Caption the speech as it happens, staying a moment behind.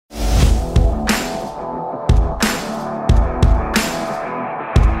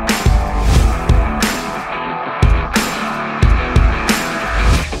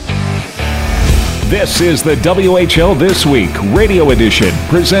This is the WHL This Week radio edition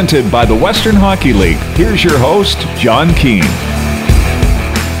presented by the Western Hockey League. Here's your host, John Keane.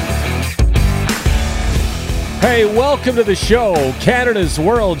 Hey, welcome to the show. Canada's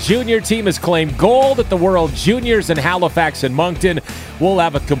World Junior team has claimed gold at the World Juniors in Halifax and Moncton. We'll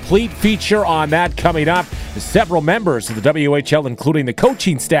have a complete feature on that coming up. Several members of the WHL, including the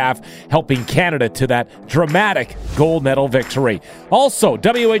coaching staff, helping Canada to that dramatic gold medal victory. Also,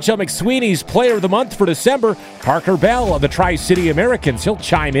 WHL McSweeney's Player of the Month for December, Parker Bell of the Tri-City Americans. He'll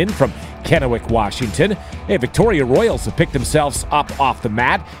chime in from Kennewick, Washington. Hey, Victoria Royals have picked themselves up off the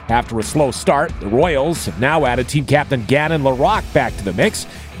mat after a slow start. The Royals have now added team captain Gannon Larocque back to the mix.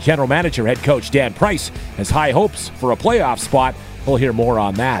 General manager head coach Dan Price has high hopes for a playoff spot. We'll hear more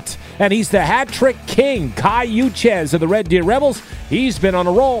on that. And he's the hat-trick king, Kai Uchez of the Red Deer Rebels. He's been on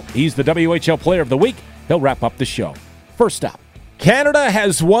a roll. He's the WHL Player of the Week. He'll wrap up the show. First up, Canada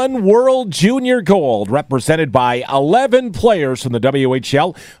has won World Junior Gold, represented by 11 players from the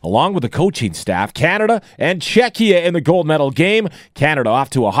WHL, along with the coaching staff. Canada and Czechia in the gold medal game. Canada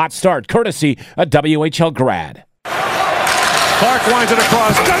off to a hot start, courtesy a WHL grad. Clark winds it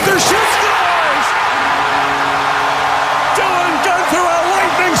across. Gunther shoots, scores! Dylan Gunther, a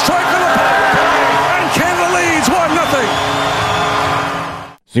lightning strike on the power play, and Canada leads 1-0.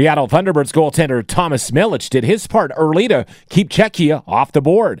 Seattle Thunderbirds goaltender Thomas Milic did his part early to keep Czechia off the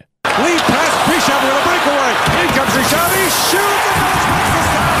board. Lead pass, Bishop with a breakaway. In comes Richard, he shoots,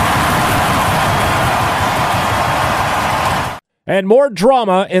 and And more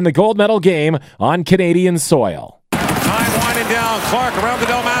drama in the gold medal game on Canadian soil. time winding down, Clark around the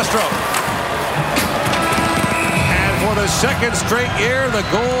Del Mastro. And for the second straight year, the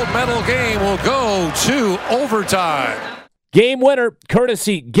gold medal game will go to overtime. Game winner,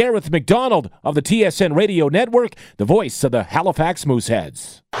 courtesy Gareth McDonald of the TSN Radio Network, the voice of the Halifax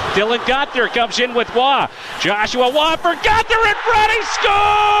Mooseheads. Dylan Gunther comes in with Waugh. Joshua Waugh for Gunther in front. He scores!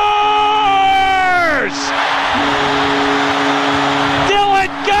 Dylan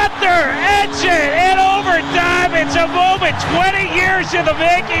Gunther ends it in overtime. It's a moment 20 years in the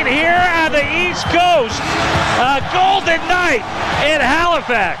making here on the East Coast. A golden night in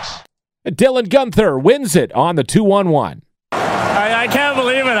Halifax. Dylan Gunther wins it on the 2-1-1. I can't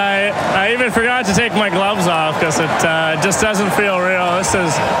believe it. I even forgot to take my gloves off because it just doesn't feel real.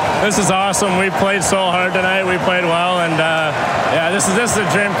 This is awesome. We played so hard tonight. We played well, and this is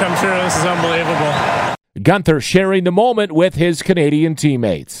a dream come true. This is unbelievable. Gunther sharing the moment with his Canadian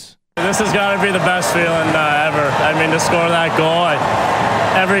teammates. This has got to be the best feeling ever. I mean, to score that goal,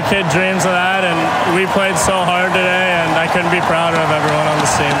 every kid dreams of that, and we played so hard today, and I couldn't be prouder of everyone on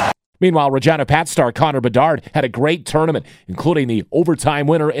this team. Meanwhile, Regina Pat star Connor Bedard had a great tournament, including the overtime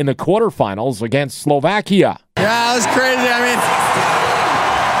winner in the quarterfinals against Slovakia. Yeah, it was crazy. I mean,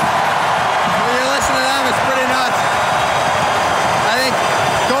 when you listen to them, it's pretty nuts. I think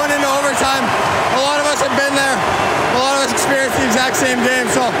going into overtime, a lot of us have been there. A lot of us experienced the exact same game,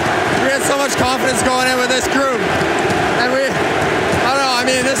 so we had so much confidence going in with this group. And I don't know, I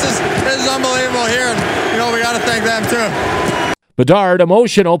mean, this is unbelievable here, and, we got to thank them too. Bedard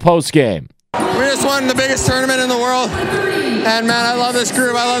emotional post-game. We just won the biggest tournament in the world, and man, I love this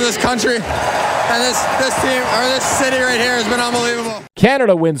group, I love this country, and this team, or this city right here has been unbelievable.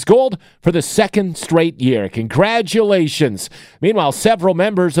 Canada wins gold for the second straight year. Congratulations. Meanwhile, several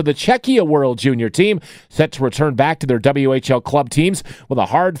members of the Czechia World Junior team set to return back to their WHL club teams with a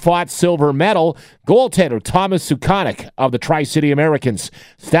hard-fought silver medal. Goaltender Thomas Sukanik of the Tri-City Americans,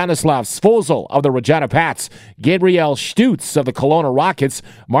 Stanislav Svozil of the Regina Pats, Gabriel Stutz of the Kelowna Rockets,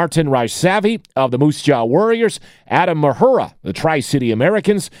 Martin Rajsavi of the Moose Jaw Warriors, Adam Mahura, the Tri-City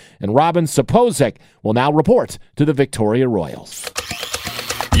Americans, and Robin Sapozek will now report to the Victoria Royals.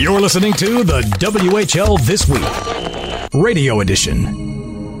 You're listening to the WHL This Week, Radio Edition.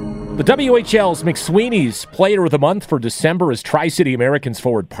 The WHL's McSweeney's Player of the Month for December is Tri-City Americans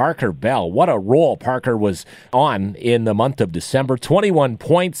forward Parker Bell. What a role Parker was on in the month of December. 21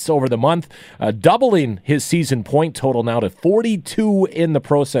 points over the month, doubling his season point total now to 42 in the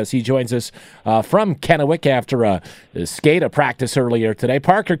process. He joins us from Kennewick after a practice earlier today.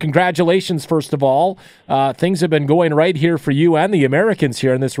 Parker, congratulations, first of all. Things have been going right here for you and the Americans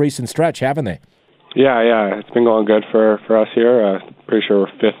here in this recent stretch, haven't they? Yeah, it's been going good for us here. Pretty sure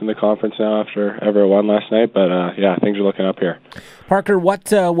we're fifth in the conference now after Everett won last night, but things are looking up here. Parker, what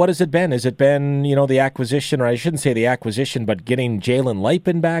has it been? Has it been, the acquisition, or I shouldn't say the acquisition, but getting Jalen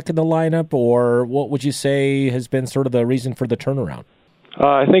Lipin back in the lineup, or what would you say has been sort of the reason for the turnaround?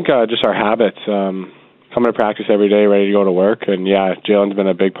 I think just our habits. Coming to practice every day, ready to go to work, and Jalen's been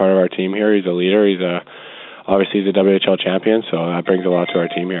a big part of our team here. He's a leader. He's obviously the WHL champion, so that brings a lot to our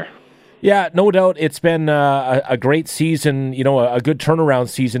team here. Yeah, no doubt. It's been a great season, a good turnaround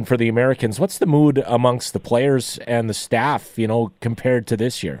season for the Americans. What's the mood amongst the players and the staff, compared to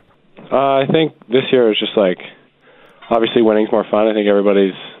this year? I think this year is just obviously winning's more fun. I think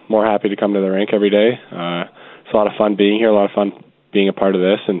everybody's more happy to come to the rink every day. It's a lot of fun being here, a lot of fun being a part of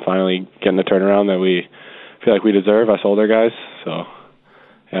this, and finally getting the turnaround that we feel like we deserve, us older guys. So,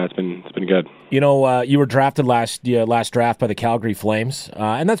 yeah, it's been good. You were drafted last draft by the Calgary Flames,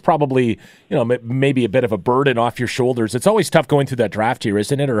 and that's probably maybe a bit of a burden off your shoulders. It's always tough going through that draft year,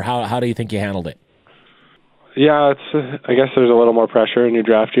 isn't it? Or how do you think you handled it? Yeah, I guess there's a little more pressure in your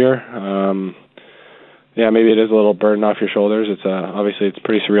draft year. Maybe it is a little burden off your shoulders. It's obviously it's a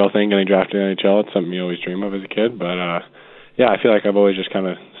pretty surreal thing getting drafted in the NHL. It's something you always dream of as a kid, but I feel like I've always just kind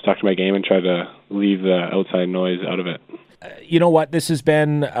of stuck to my game and tried to leave the outside noise out of it. You know what? This has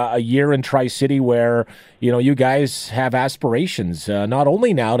been a year in Tri-City where, you guys have aspirations, not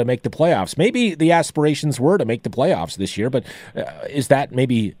only now to make the playoffs. Maybe the aspirations were to make the playoffs this year, but is that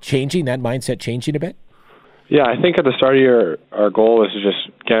maybe changing, that mindset changing a bit? Yeah, I think at the start of the year, our goal was to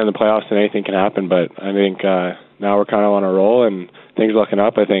just get in the playoffs and anything can happen, but I think now we're kind of on a roll and things are looking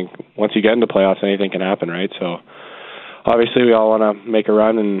up. I think once you get into playoffs, anything can happen, right? So obviously we all want to make a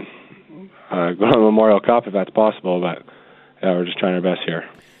run and go to the Memorial Cup if that's possible, but yeah, we're just trying our best here.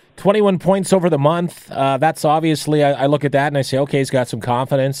 21 points over the month. That's obviously, I look at that and I say, okay, he's got some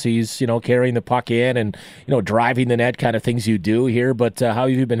confidence. He's, carrying the puck in and, driving the net, kind of things you do here. But how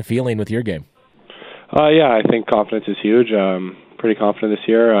have you been feeling with your game? I think confidence is huge. Pretty confident this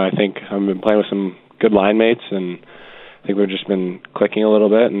year. I think I've been playing with some good line mates, and I think we've just been clicking a little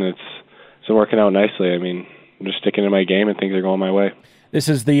bit, and it's been working out nicely. I mean, I'm just sticking to my game, and things are going my way. This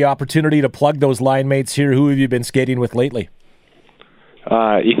is the opportunity to plug those line mates here. Who have you been skating with lately?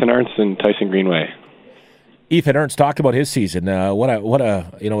 Ethan Ernst and Tyson Greenway. Ethan Ernst, talk about his season. What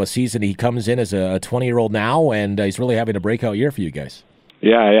a season. He comes in as a 20-year-old now, and he's really having a breakout year for you guys.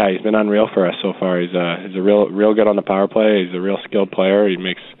 Yeah, he's been unreal for us so far. He's a real good on the power play. He's a real skilled player. He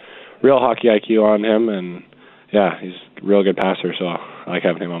makes real hockey IQ on him, and he's a real good passer, so I like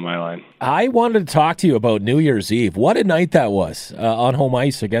having him on my line. I wanted to talk to you about New Year's Eve. What a night that was on home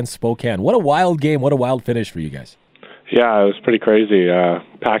ice against Spokane. What a wild game. What a wild finish for you guys. Yeah, it was pretty crazy.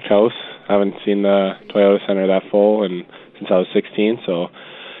 Packed house. I haven't seen the Toyota Center that full since I was 16, so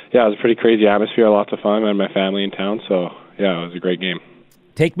it was a pretty crazy atmosphere, lots of fun. I had my family in town, so it was a great game.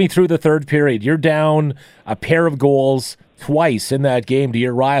 Take me through the third period. You're down a pair of goals twice in that game to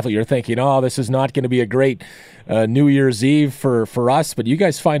your rival. You're thinking, this is not going to be a great New Year's Eve for us, but you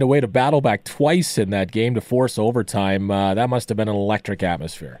guys find a way to battle back twice in that game to force overtime. That must have been an electric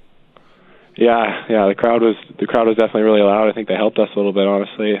atmosphere. Yeah, the crowd was definitely really loud. I think they helped us a little bit,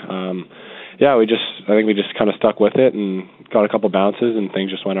 honestly. I think we just kind of stuck with it and got a couple bounces, and things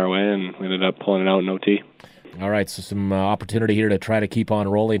just went our way, and we ended up pulling it out in OT. All right, so some opportunity here to try to keep on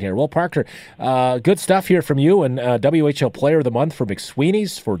rolling here. Well, Parker, good stuff here from you, and WHL Player of the Month for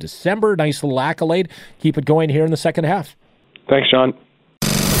McSweeney's for December. Nice little accolade. Keep it going here in the second half. Thanks, John.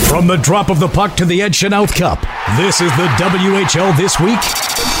 From the drop of the puck to the Ed Chenoweth Cup, this is the WHL This Week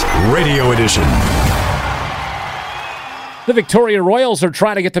Radio Edition. The Victoria Royals are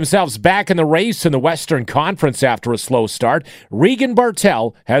trying to get themselves back in the race in the Western Conference after a slow start. Regan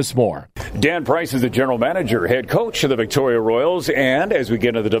Bartel has more. Dan Price is the general manager, head coach of the Victoria Royals, and as we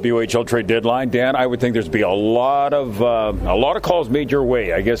get into the WHL trade deadline, Dan, I would think there's be a lot of calls made your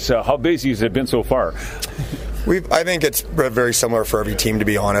way. I guess how busy has it been so far? I think it's very similar for every team, to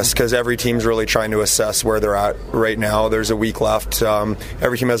be honest, because every team's really trying to assess where they're at right now. There's a week left.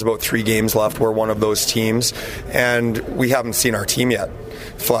 Every team has about 3 games left. We're one of those teams, and we haven't seen our team yet.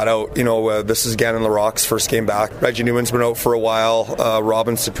 Flat out, this is Gannon LaRocque's first game back. Reggie Newman's been out for a while.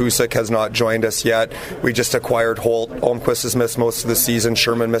 Robin Sapusik has not joined us yet. We just acquired Holt. Olmquist has missed most of the season.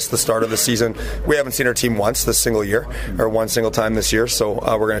 Sherman missed the start of the season. We haven't seen our team once this single year, or one single time this year, so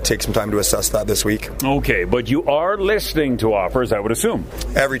we're going to take some time to assess that this week. Okay, but you are listening to offers, I would assume.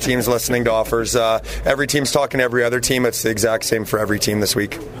 Every team's listening to offers. Every team's talking to every other team. It's the exact same for every team this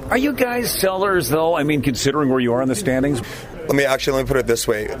week. Are you guys sellers, though? I mean, considering where you are in the standings? Let me put it this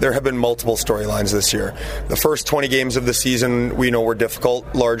way. There have been multiple storylines this year. The first 20 games of the season we know were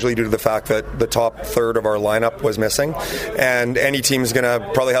difficult, largely due to the fact that the top third of our lineup was missing. And any team's going to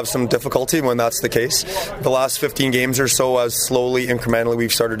probably have some difficulty when that's the case. The last 15 games or so, as slowly, incrementally,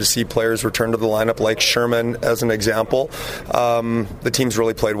 we've started to see players return to the lineup, like Sherman as an example. The team's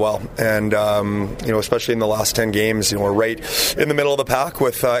really played well. And, especially in the last 10 games, we're right in the middle of the pack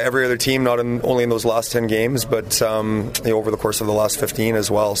with every other team, not only in those last 10 games, but over the course of the last 15 as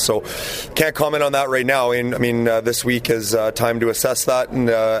well. So can't comment on that right now. This week is time to assess that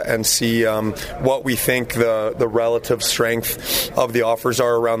and see what we think the relative strength of the offers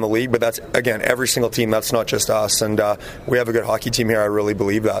are around the league. But that's, again, every single team. That's not just us. And we have a good hockey team here. I really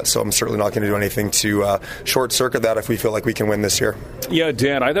believe that. So I'm certainly not going to do anything to short-circuit that if we feel like we can win this year. Yeah,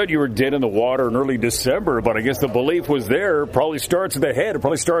 Dan, I thought you were dead in the water in early December, but I guess the belief was there. Probably starts at the head. It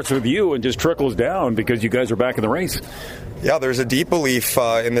probably starts with you and just trickles down because you guys are back in the race. Yeah, there's a deep belief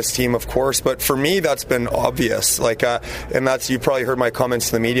in this team, of course, but for me, that's been obvious. And that's, you probably heard my comments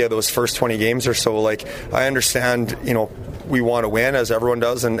to the media those first 20 games or so. I understand, we want to win, as everyone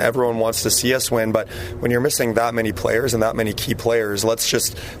does, and everyone wants to see us win. But when you're missing that many players and that many key players, let's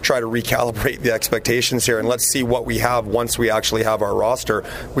just try to recalibrate the expectations here, and let's see what we have once we actually have our roster.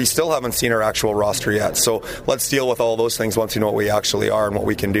 We still haven't seen our actual roster yet, so let's deal with all those things once we know what we actually are and what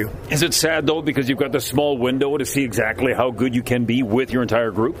we can do. Is it sad, though, because you've got this small window to see exactly how good you can be with your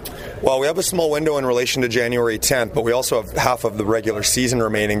entire group? Well, we have a small window in relation to January 10th, but we also have half of the regular season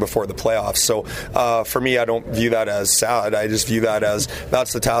remaining before the playoffs. So for me, I don't view that as sad. I just view that as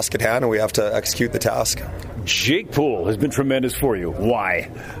that's the task at hand, and we have to execute the task. Jake Poole has been tremendous for you.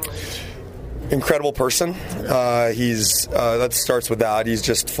 Why? Incredible person. That starts with that. He's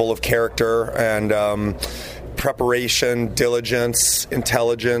just full of character and preparation, diligence,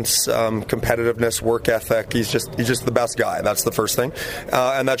 intelligence, competitiveness, work ethic. He's just the best guy. That's the first thing,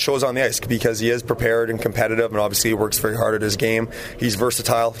 and that shows on the ice because he is prepared and competitive, and obviously he works very hard at his game. He's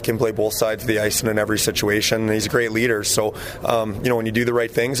versatile. He can play both sides of the ice and in every situation. And he's a great leader. So when you do the right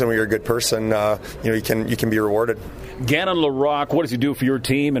things and when you're a good person, you can be rewarded. Gannon Larocque, what does he do for your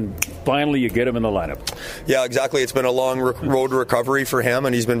team? And finally, you get him in the lineup. Yeah, exactly. It's been a long road to recovery for him,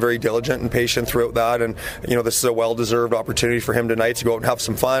 and he's been very diligent and patient throughout that. And this is a well-deserved opportunity for him tonight to go out and have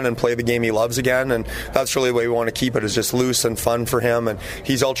some fun and play the game he loves again. And that's really the way we want to keep it, is just loose and fun for him. And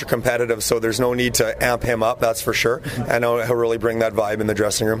he's ultra competitive, so there's no need to amp him up. That's for sure. And he'll really bring that vibe in the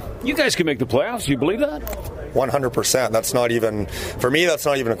dressing room. You guys can make the playoffs. Do you believe that? 100%. That's not even, for me, that's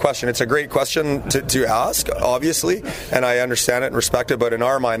not even a question. It's a great question to ask, obviously, and I understand it and respect it, but in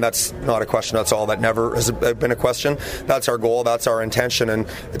our mind, that's not a question. That's all. That never has been a question. That's our goal. That's our intention, and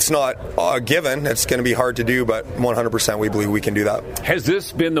it's not a given. It's going to be hard to do, but 100% we believe we can do that. Has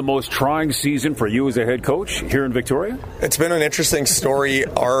this been the most trying season for you as a head coach here in Victoria? It's been an interesting story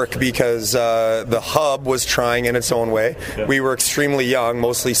arc because the hub was trying in its own way. Yeah. We were extremely young,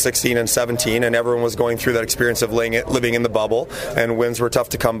 mostly 16 and 17, and everyone was going through that experience of living in the bubble, and wins were tough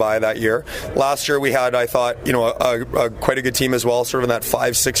to come by that year. Last year we had, I thought, quite a good team as well, sort of in that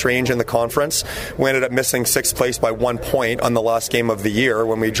 5-6 range in the conference. We ended up missing 6th place by 1 point on the last game of the year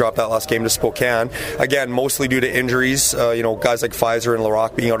when we dropped that last game to Spokane. Again, mostly due to injuries, guys like Pfizer and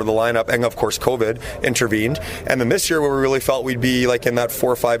Larocque being out of the lineup, and of course COVID intervened. And then this year, where we really felt we'd be like in that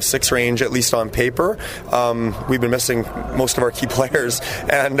 4, 5, 6 range, at least on paper, we've been missing most of our key players,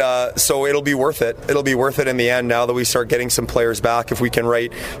 and so it'll be worth it. It'll be worth it in the end now that we start getting some players back, if we can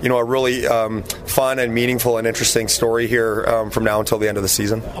write a really fun and meaningful and interesting story here from now until the end of the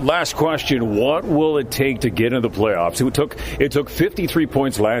season. Last question, what will it take to get into the playoffs? It took 53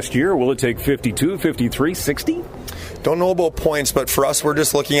 points last year. Will it take 52, 53, 60? Don't know about points, but for us, we're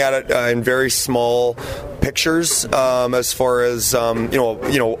just looking at it in very small pictures, as far as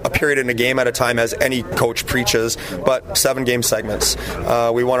a period in a game at a time, as any coach preaches. But 7-game segments.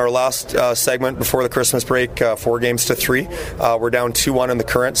 We won our last segment before the Christmas break, 4 games to 3. We're down 2-1 in the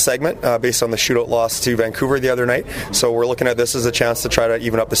current segment based on the shootout loss to Vancouver the other night. So we're looking at this as a chance to try to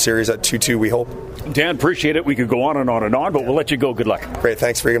even up the series at 2-2. We hope. Dan, appreciate it. We could go on and on and on, but we'll let you go. Good luck. Great,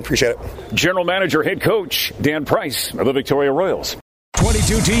 thanks, Regan. Appreciate it. General Manager, Head Coach Dan Price of the Victoria Royals.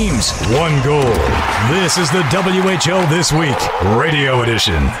 22 teams, 1 goal. This is the WHL This Week Radio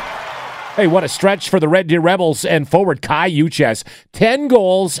Edition. Hey, what a stretch for the Red Deer Rebels and forward Kai Uchez. 10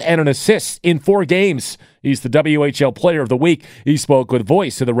 goals and an assist in 4 games. He's the WHL Player of the Week. He spoke with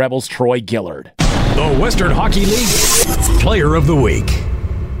voice of the Rebels, Troy Gillard. The Western Hockey League Player of the Week.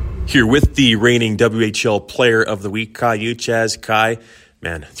 Here with the reigning WHL Player of the Week, Kai Uchez. Kai,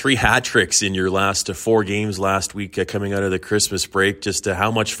 man, 3 hat tricks in your last 4 games last week coming out of the Christmas break. Just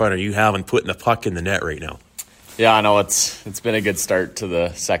how much fun are you having putting the puck in the net right now? Yeah, I know it's been a good start to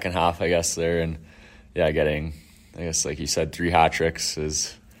the second half, I guess, there. And, yeah, getting, I guess, like you said, 3 hat tricks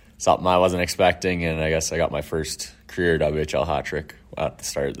is something I wasn't expecting. And I guess I got my first career WHL hat trick at the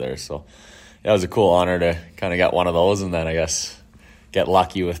start there. So, yeah, it was a cool honor to kind of get one of those and then, I guess, get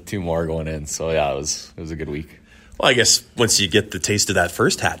lucky with 2 more going in. So, yeah, it was a good week. Well, I guess once you get the taste of that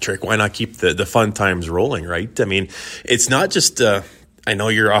first hat trick, why not keep the fun times rolling, right? I mean, it's not just I know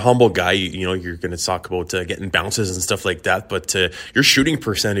you're a humble guy. You're going to talk about getting bounces and stuff like that, but your shooting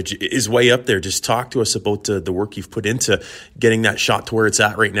percentage is way up there. Just talk to us about the work you've put into getting that shot to where it's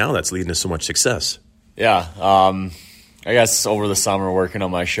at right now that's leading to so much success. Yeah, I guess over the summer working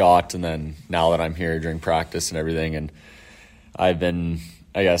on my shot, and then now that I'm here during practice and everything, and I've been,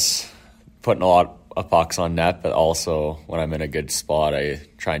 I guess, putting a lot of pucks on net, but also when I'm in a good spot, I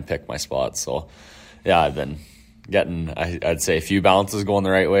try and pick my spots. So, yeah, I've been getting, I'd say, a few bounces going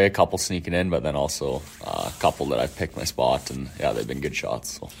the right way, a couple sneaking in, but then also a couple that I've picked my spot, and yeah, they've been good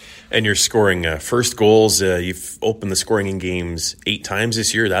shots. So. And you're scoring first goals. You've opened the scoring in games 8 times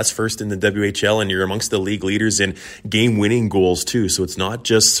this year. That's first in the WHL, and you're amongst the league leaders in game-winning goals too. So it's not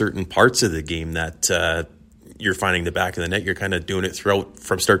just certain parts of the game that you're finding the back of the net. You're kind of doing it throughout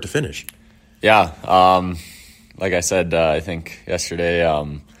from start to finish. Yeah, like I said, I think yesterday,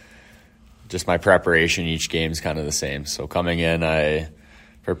 just my preparation each game is kind of the same. So coming in, I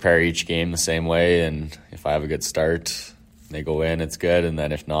prepare each game the same way, and if I have a good start, they go in, it's good, and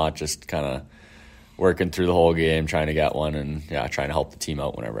then if not, just kind of working through the whole game, trying to get one, and yeah, trying to help the team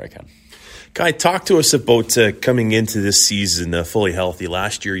out whenever I can. Kai, talk to us about coming into this season fully healthy.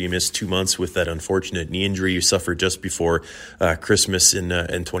 Last year, you missed 2 months with that unfortunate knee injury you suffered just before Christmas in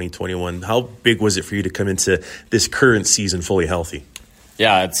 2021. How big was it for you to come into this current season fully healthy?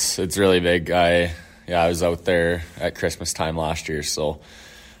 Yeah, it's really big. I was out there at Christmas time last year, so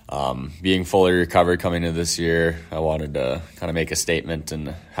being fully recovered coming into this year, I wanted to kind of make a statement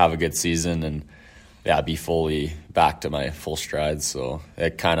and have a good season and be fully back to my full stride. So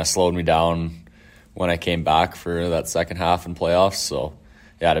it kind of slowed me down when I came back for that second half in playoffs. So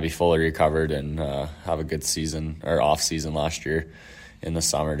to be fully recovered and have a good season or off season last year in the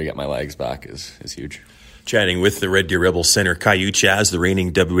summer to get my legs back is huge. Chatting with the Red Deer Rebels center, Kai Uchaz, the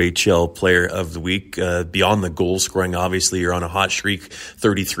reigning WHL Player of the Week. Beyond the goal scoring, obviously, you're on a hot streak,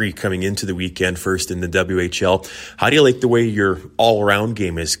 33 coming into the weekend, first in the WHL. How do you like the way your all-around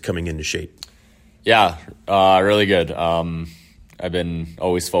game is coming into shape? Yeah, really good. I've been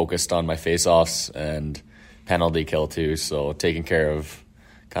always focused on my face-offs and penalty kill, too, so taking care of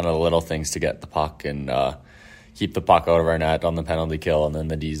kind of the little things to get the puck and keep the puck out of our net on the penalty kill, and then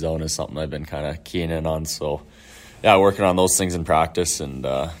the D zone is something I've been kind of keying in on. So, working on those things in practice and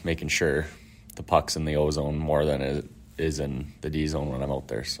making sure the puck's in the O zone more than it is in the D zone when I'm out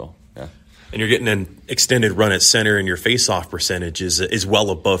there. So, yeah. And you're getting an extended run at center, and your face-off percentage is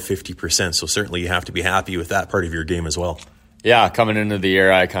well above 50%. So certainly you have to be happy with that part of your game as well. Yeah, coming into the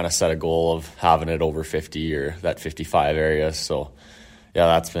year, I kind of set a goal of having it over 50 or that 55 area. So, yeah,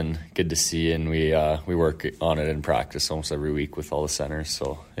 that's been good to see, and we work on it in practice almost every week with all the centers.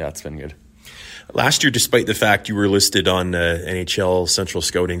 So, yeah, it's been good. Last year, despite the fact you were listed on NHL Central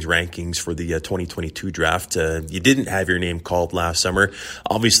Scouting's rankings for the 2022 draft, you didn't have your name called last summer.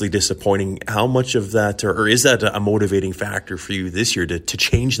 Obviously disappointing. How much of that, or is that a motivating factor for you this year to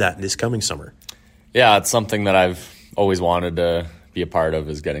change that in this coming summer? Yeah, it's something that I've always wanted to be a part of,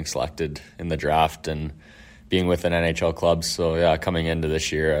 is getting selected in the draft and being with an NHL club. So, yeah, coming into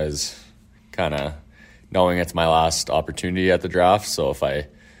this year as kind of knowing it's my last opportunity at the draft. So if I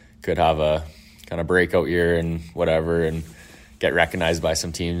could have a kind of breakout year and whatever and get recognized by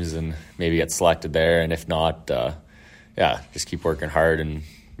some teams and maybe get selected there, and if not, just keep working hard and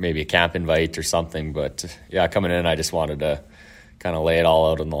maybe a camp invite or something. But, coming in, I just wanted to kind of lay it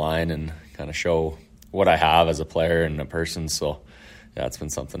all out on the line and kind of show what I have as a player and a person. So, it's been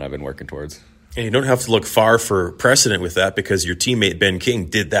something I've been working towards. And you don't have to look far for precedent with that, because your teammate Ben King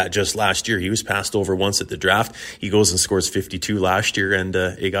did that just last year. He was passed over once at the draft. He goes and scores 52 last year, and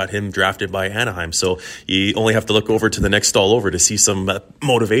it got him drafted by Anaheim. So you only have to look over to the next stall over to see some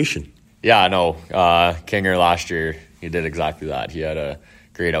motivation. Yeah, no. Kinger last year, he did exactly that. He had a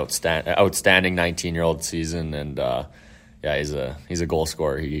great outstanding 19-year-old season, and he's a goal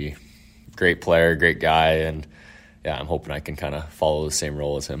scorer. Great player, great guy, and I'm hoping I can kind of follow the same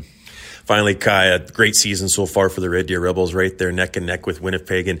role as him. Finally, Kai, a great season so far for the Red Deer Rebels, right there neck and neck with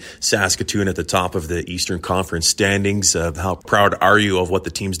Winnipeg and Saskatoon at the top of the Eastern Conference standings. How proud are you of what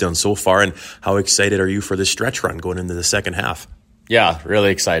the team's done so far, and how excited are you for this stretch run going into the second half? Yeah, really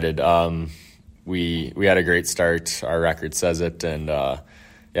excited. We had a great start. Our record says it, and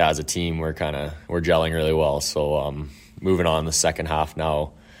as a team, we're gelling really well. So moving on the second half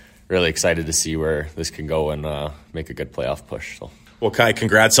now, really excited to see where this can go and make a good playoff push. So. Well, Kai,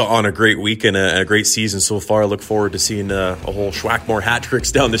 congrats on a great week and a great season so far. I look forward to seeing a whole schwack more hat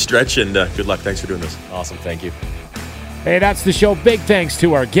tricks down the stretch, and good luck. Thanks for doing this. Awesome. Thank you. Hey, that's the show. Big thanks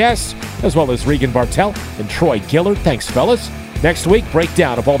to our guests, as well as Regan Bartel and Troy Gillard. Thanks, fellas. Next week,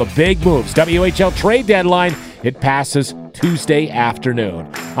 breakdown of all the big moves. WHL trade deadline. It passes Tuesday afternoon.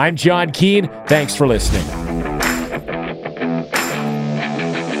 I'm John Keane. Thanks for listening.